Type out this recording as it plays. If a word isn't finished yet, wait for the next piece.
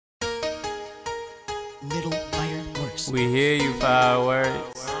little fireworks. We hear you,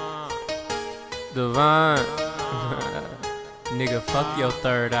 fireworks. D.VINE. Nigga, fuck your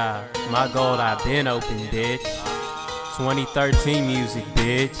third eye. My gold eye been open, bitch. 2013 music,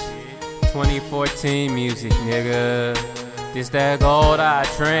 bitch. 2014 music, nigga. This that gold eye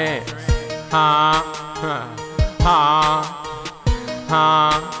trance. Huh?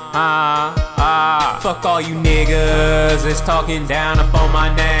 Fuck all you niggas that's talking down up on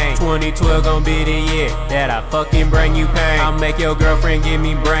my name. 2012 gon' be the year that I fucking bring you pain. I'll make your girlfriend give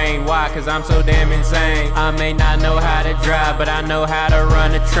me brain. Why? Cause I'm so damn insane. I may not know how to drive, but I know how to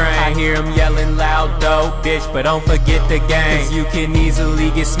run a train. I hear them yelling loud though, bitch, but don't forget the game. Cause you can easily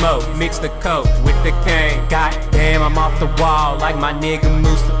get smoked. Mix the coke with the cane. God damn, I'm off the wall like my nigga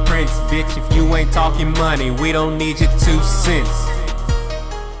Moose the Prince. Bitch, if you ain't talking money, we don't need your 2 cents.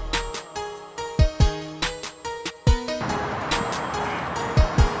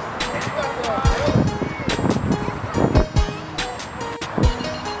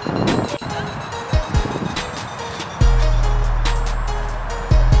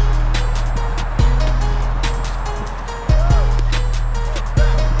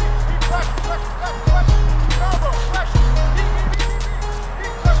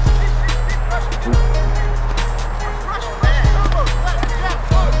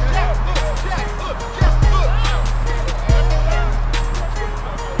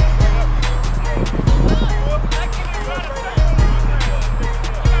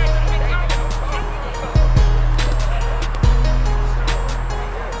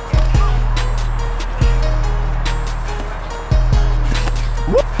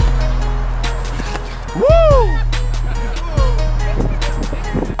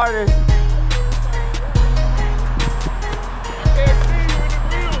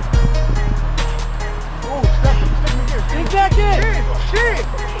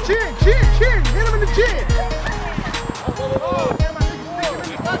 Chin, hit him in the chin.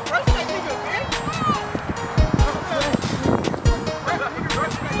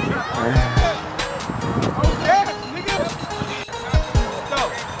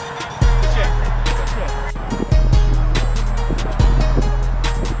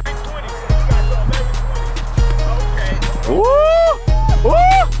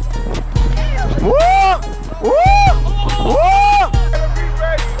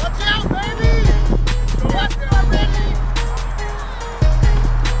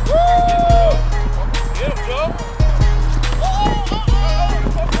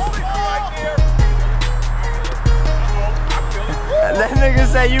 That nigga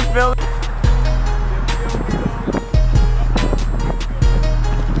say you feel it.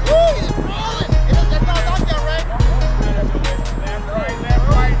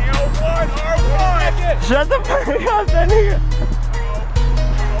 Shut the fuck up, that nigga.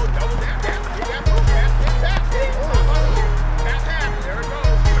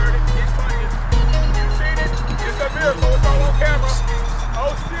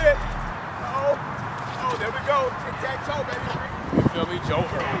 Oh shit. Oh, there we go. Tic-tac-toe, baby. You feel me, Joe?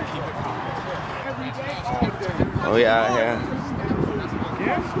 Keep it calm. Oh, yeah, yeah.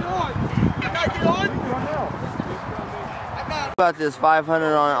 About this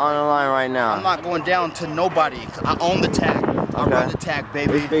 500 on the line right now. I'm not going down to nobody. I own the tag. I run the tag,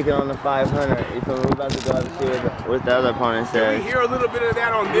 baby. We're speaking on the 500. You feel me? We're about to go out and see what the other opponent says. Can we hear a little bit of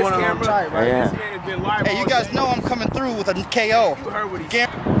that on this camera? Tight, right? Yeah. This man has been live. Hey, you guys know I'm coming through with a KO. You heard what he said.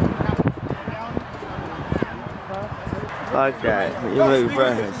 Fuck that. You make me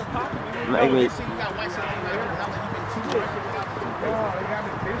breakfast. Make me.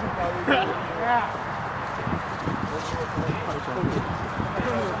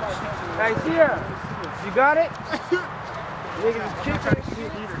 Guys, here. You got it?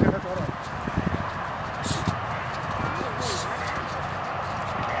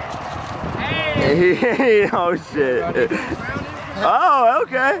 Hey. Oh shit. Oh,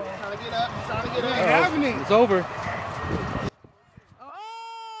 okay. It's over. Oh,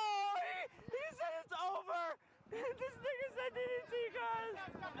 he said it's over. This nigga said DDT, guys.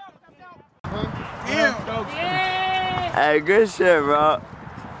 Yeah. Hey, good shit, bro.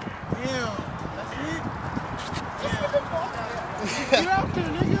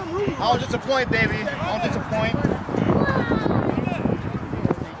 I don't disappoint, baby. I don't disappoint.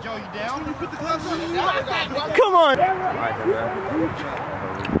 Hey, Joe, you down? Come on.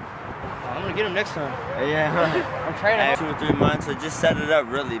 I'm gonna get him next time. Yeah. I'm training. 2 or 3 months, so just set it up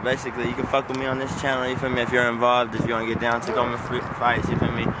really. Basically, you can fuck with me on this channel, you feel me, if you're involved, if you want to get down to Tacoma fights, you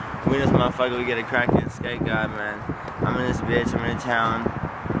feel me. We this motherfucker, we get a crackin' skate guy, man. I'm in this bitch, I'm in town.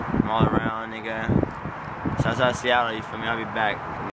 I'm all around, nigga. Shouts out to Seattle, you feel me? I'll be back.